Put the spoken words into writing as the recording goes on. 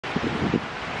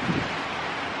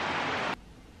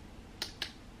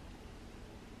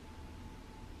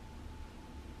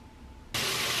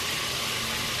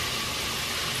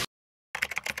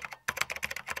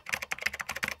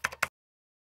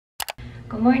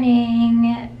Good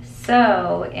morning.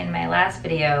 So in my last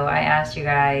video, I asked you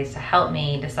guys to help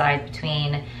me decide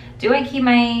between, do I keep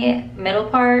my middle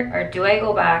part or do I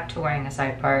go back to wearing a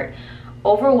side part?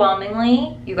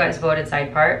 Overwhelmingly, you guys voted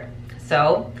side part.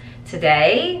 So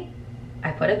today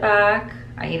I put it back.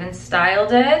 I even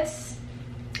styled it.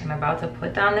 I'm about to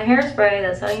put down the hairspray.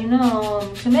 That's how you know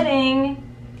I'm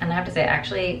committing. And I have to say,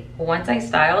 actually, once I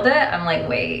styled it, I'm like,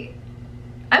 wait,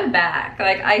 I'm back.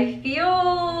 Like, I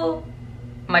feel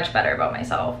much better about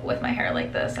myself with my hair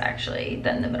like this, actually,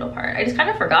 than the middle part. I just kind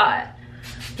of forgot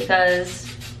because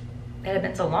it had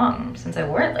been so long since I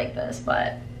wore it like this,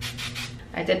 but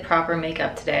I did proper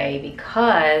makeup today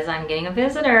because I'm getting a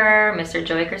visitor. Mr.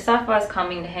 Joey Kersefa is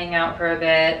coming to hang out for a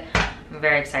bit. I'm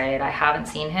very excited. I haven't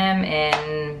seen him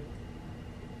in,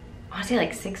 I want to say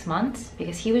like 6 months,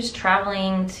 because he was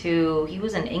traveling to, he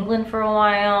was in England for a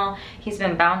while. He's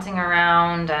been bouncing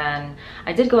around, and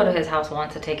I did go to his house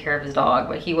once to take care of his dog,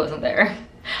 but he wasn't there.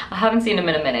 I haven't seen him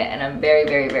in a minute, and I'm very,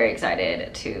 very, very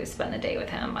excited to spend the day with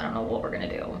him. I don't know what we're gonna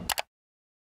do.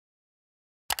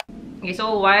 Okay,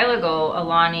 so a while ago,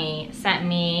 Alani sent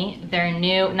me their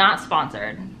new, not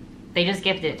sponsored, they just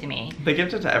gifted it to me. They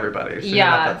gift it to everybody, so yeah,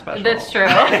 you're not that that's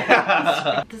special.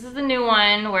 true. This is the new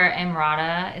one where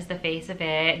Emrata is the face of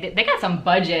it. They got some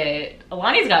budget.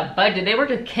 Alani's got budget. They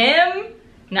worked with Kim,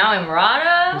 now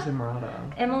Emrata. Who's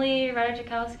Emrata? Emily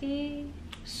Ratajkowski.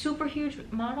 Super huge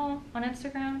model on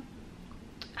Instagram.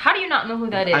 How do you not know who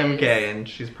that is? I'm gay and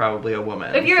she's probably a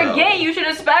woman. If you're gay, you should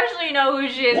especially know who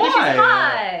she is. Why? But she's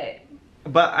hot.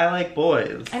 But I like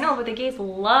boys. I know, but the gays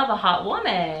love a hot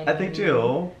woman. I think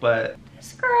too, but...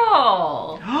 This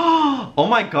girl. Oh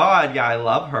my god, yeah, I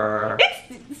love her.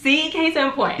 See, case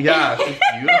in point. Yeah, she's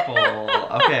beautiful.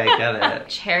 Okay, I get it.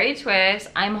 Cherry twist.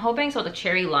 I'm hoping, so the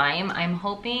cherry lime, I'm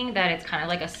hoping that it's kind of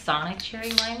like a Sonic cherry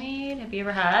limeade. Have you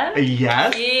ever had?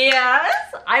 Yes? Yes.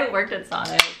 I worked at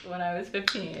Sonic when I was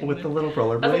 15. With the little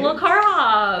rollerblades? With a little car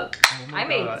hop. Oh my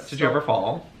god. Did you ever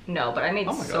fall? No, but I made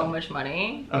so God. much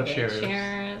money. Oh, Okay, cheers.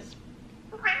 Cheers.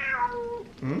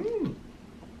 Mmm.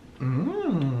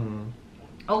 Mmm.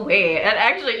 Oh wait, that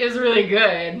actually is really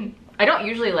good. I don't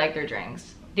usually like their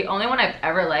drinks. The only one I've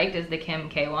ever liked is the Kim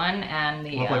K one, and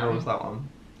the What flavor was that one?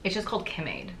 It's just called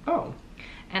Kimade. Oh.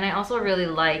 And I also really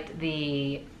liked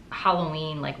the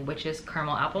Halloween like witches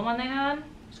caramel apple one they had.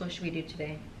 So what should we do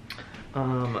today?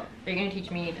 Are you gonna teach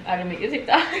me how to make a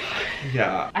TikTok?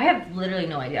 Yeah. I have literally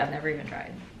no idea. I've never even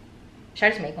tried. Should I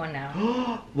just make one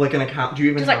now? Like an account? Do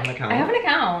you even just have an account? I have an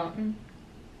account.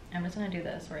 I'm just gonna do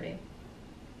this already.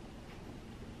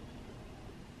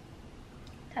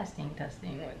 Testing,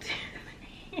 testing. What?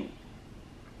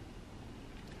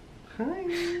 Hi.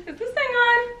 Is this thing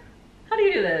on? How do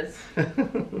you do this?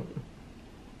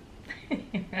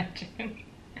 Imagine.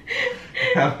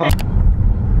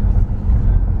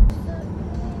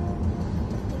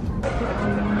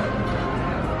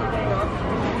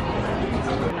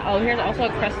 Oh, here's also a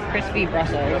crispy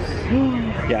Brussels.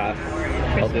 Yes.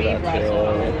 I'll do Crispy that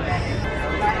Brussels.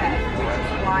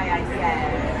 Why I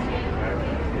said.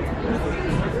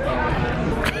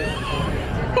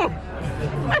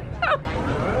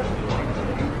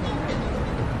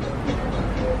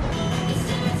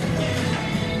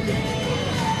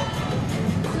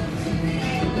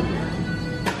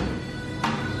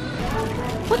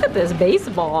 Look at this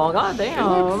baseball. God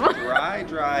damn.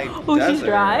 Dry Oh, desert. she's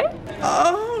dry?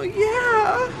 Oh,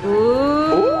 yeah.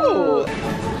 Ooh.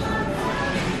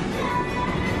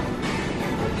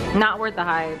 Ooh. Not worth the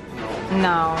hype.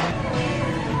 No.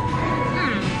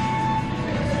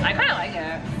 I kind of like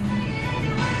it.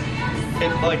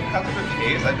 It like has a good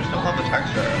taste. I just don't love the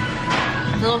texture.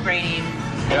 It's a little grainy.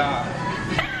 Yeah.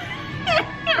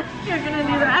 You're gonna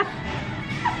do that.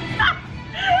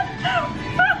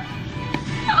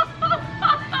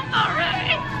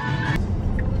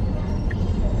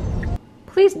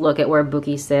 Please look at where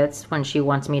Bookie sits when she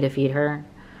wants me to feed her.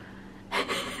 What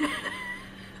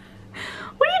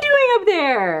are you doing up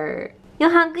there? You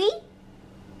hungry?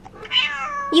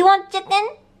 You want chicken?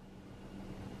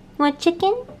 You want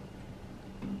chicken?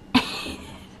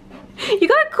 You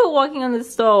gotta quit walking on the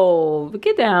stove.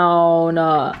 Get down.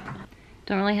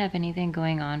 Don't really have anything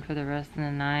going on for the rest of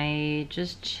the night.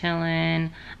 Just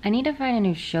chilling. I need to find a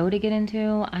new show to get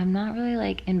into. I'm not really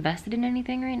like invested in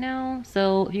anything right now.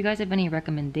 So if you guys have any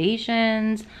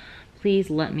recommendations, please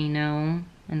let me know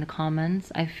in the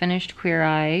comments. I finished Queer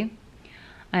Eye.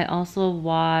 I also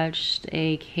watched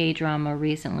a K-drama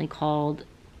recently called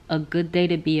A Good Day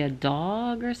to Be a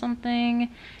Dog or something.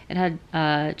 It had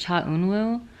Cha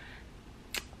Eun-woo.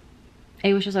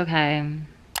 It was just okay.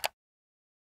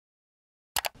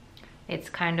 It's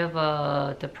kind of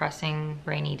a depressing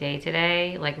rainy day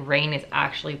today. Like rain is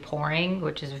actually pouring,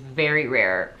 which is very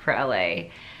rare for LA.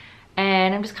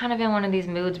 And I'm just kind of in one of these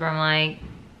moods where I'm like,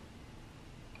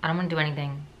 I don't want to do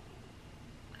anything.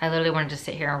 I literally want to just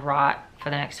sit here and rot for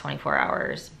the next 24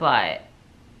 hours. But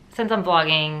since I'm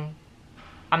vlogging,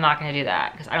 I'm not going to do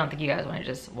that because I don't think you guys want to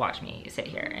just watch me sit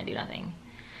here and do nothing.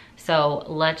 So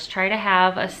let's try to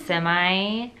have a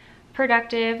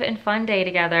semi-productive and fun day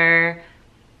together.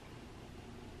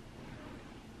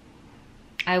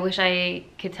 I wish I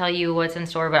could tell you what's in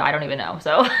store, but I don't even know,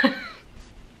 so.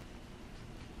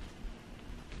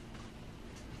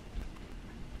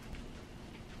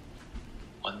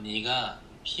 언니가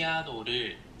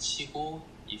피아노를 치고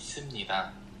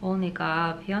있습니다.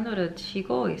 언니가 피아노를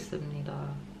치고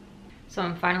있습니다. So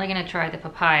I'm finally gonna try the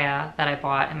papaya that I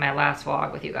bought in my last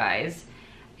vlog with you guys.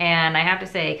 And I have to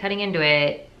say, cutting into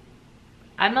it,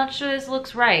 I'm not sure this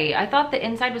looks right. I thought the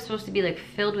inside was supposed to be like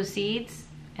filled with seeds,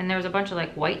 and there was a bunch of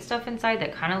like white stuff inside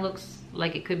that kind of looks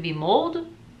like it could be mold.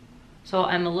 So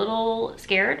I'm a little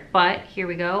scared, but here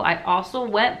we go. I also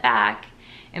went back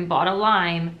and bought a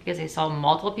lime because I saw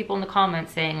multiple people in the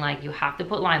comments saying like, you have to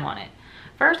put lime on it.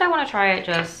 First, I want to try it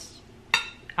just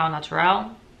au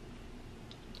naturel.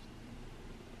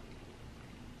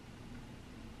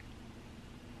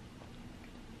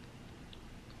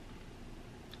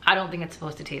 I don't think it's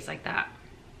supposed to taste like that.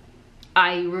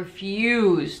 I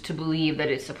refuse to believe that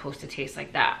it's supposed to taste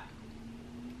like that.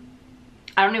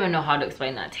 I don't even know how to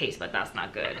explain that taste, but that's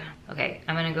not good. Okay,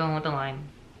 I'm gonna go in with the lime.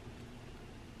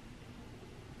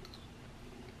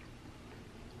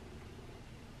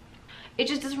 It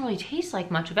just doesn't really taste like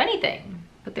much of anything,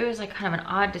 but there is like kind of an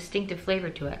odd distinctive flavor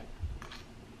to it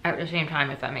at the same time,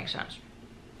 if that makes sense.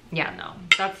 Yeah, no,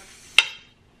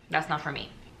 that's not for me.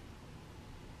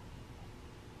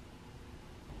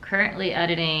 Currently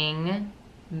editing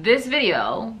this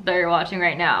video that you're watching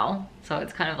right now, so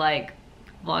it's kind of like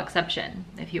vlogception,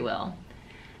 if you will.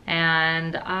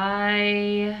 And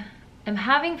I am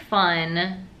having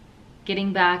fun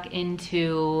getting back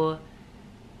into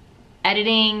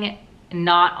editing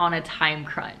not on a time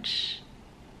crunch.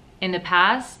 In the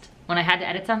past, when I had to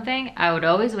edit something, I would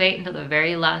always wait until the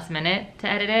very last minute to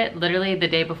edit it, literally the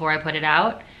day before I put it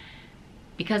out,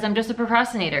 because I'm just a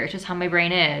procrastinator. It's just how my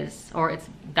brain is, or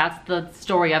that's the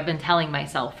story I've been telling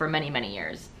myself for many, many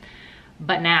years.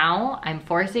 But now I'm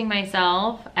forcing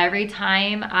myself. Every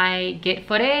time I get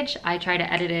footage, I try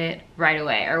to edit it right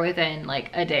away or within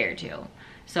like a day or two.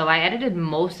 So I edited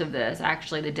most of this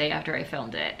actually the day after I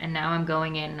filmed it. And now I'm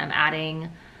going in and I'm adding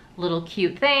little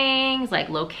cute things like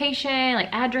location, like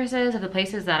addresses of the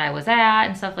places that I was at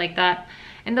and stuff like that.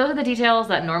 And those are the details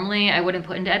that normally I wouldn't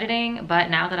put into editing, but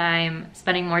now that I'm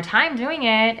spending more time doing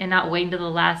it and not waiting to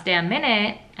the last damn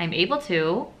minute, I'm able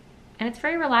to, and it's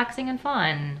very relaxing and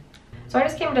fun. So I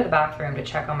just came to the bathroom to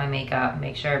check on my makeup,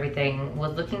 make sure everything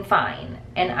was looking fine.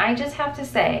 And I just have to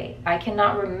say, I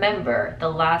cannot remember the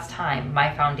last time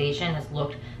my foundation has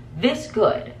looked this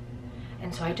good.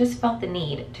 And so I just felt the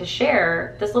need to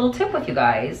share this little tip with you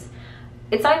guys.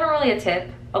 It's not even really a tip.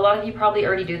 A lot of you probably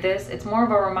already do this. It's more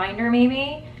of a reminder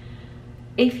maybe.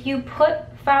 If you put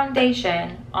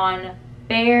foundation on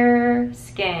bare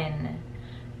skin,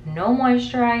 no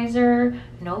moisturizer,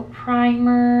 no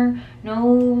primer,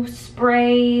 no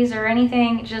sprays or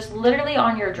anything, just literally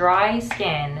on your dry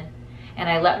skin. And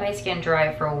I let my skin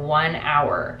dry for 1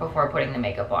 hour before putting the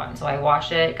makeup on. So I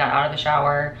washed it, got out of the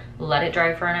shower, let it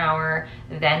dry for an hour,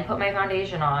 then put my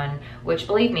foundation on, which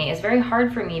believe me, is very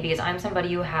hard for me because I'm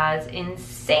somebody who has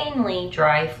insanely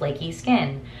dry, flaky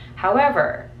skin.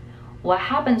 However, what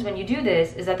happens when you do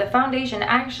this is that the foundation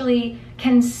actually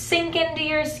can sink into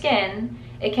your skin,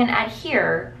 it can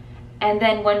adhere, and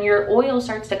then when your oil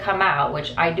starts to come out,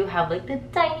 which I do have like the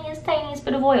tiniest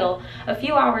bit of oil, a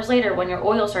few hours later when your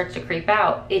oil starts to creep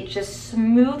out, it just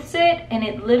smooths it and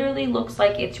it literally looks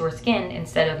like it's your skin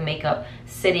instead of makeup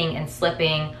sitting and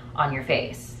slipping on your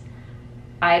face.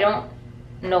 I don't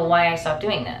know why I stopped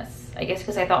doing this. I guess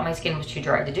because I thought my skin was too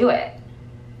dry to do it.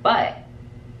 But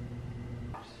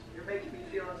you're making me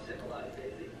feel uncivilized,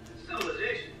 Daisy.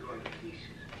 Civilization's going to pieces.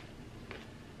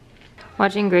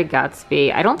 watching Great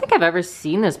Gatsby. I don't think I've ever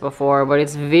seen this before, but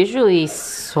it's visually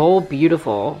so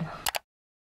beautiful.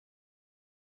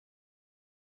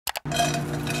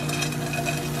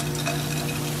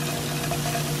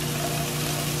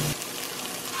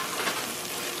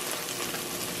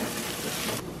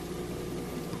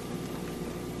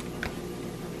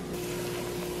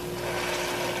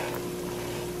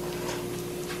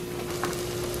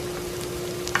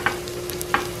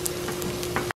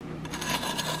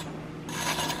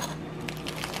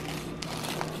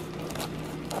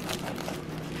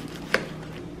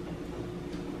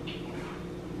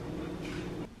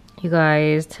 You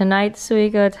guys, tonight's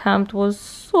suiga attempt was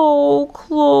so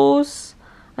close.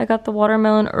 I got the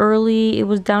watermelon early. It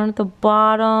was down at the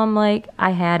bottom. Like, I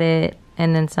had it,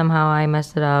 and then somehow I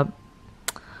messed it up.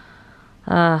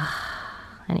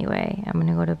 Anyway, I'm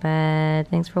gonna go to bed.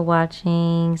 Thanks for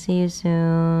watching. See you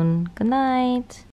soon. Good night.